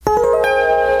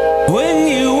When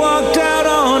you walked out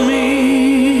on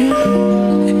me,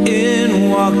 in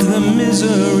walked the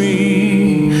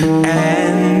misery,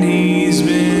 and he's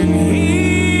been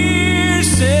here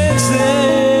since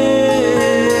then.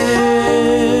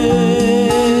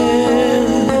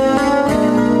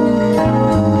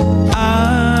 I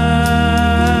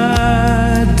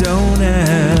don't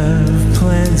have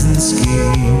plans and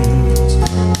schemes,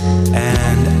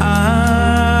 and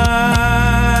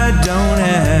I don't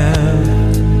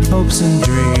have hopes and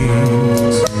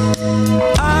dreams.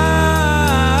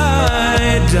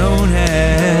 I don't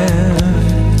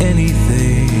have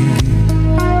anything,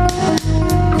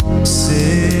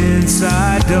 since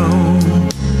I don't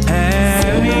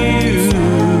have you.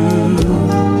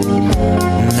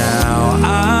 Now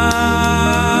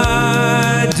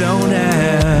I don't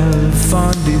have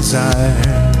fond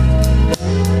desire,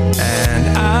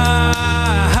 and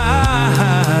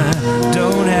I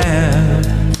don't have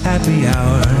happy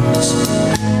hours.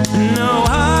 No,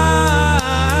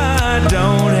 I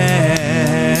don't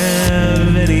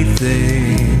have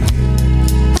anything,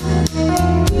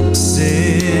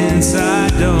 since I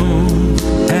don't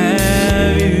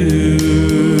have you.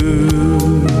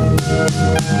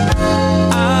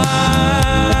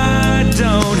 I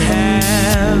don't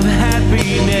have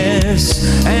happiness,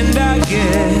 and I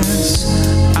guess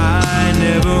I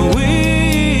never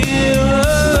will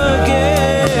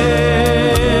again.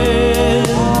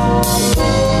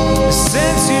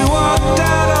 Since you walked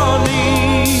out on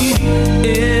me,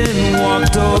 in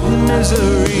walked old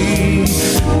misery,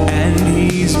 and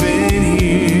he's been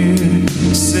here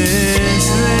since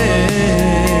then.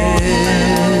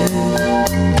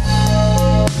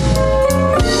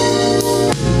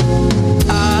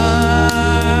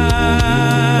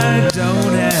 I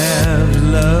don't have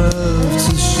love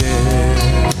to share,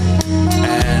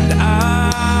 and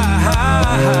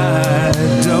I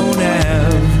don't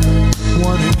have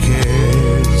one who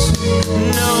cares.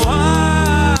 No,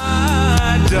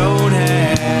 I don't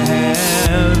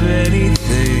have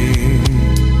anything,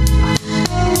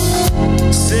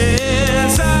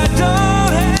 since I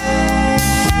don't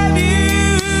have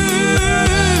you.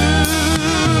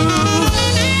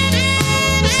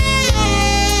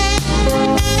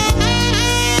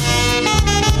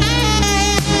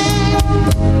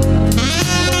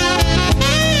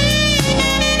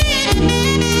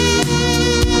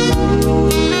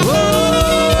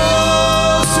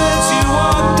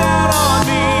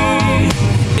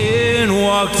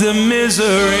 The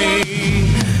misery.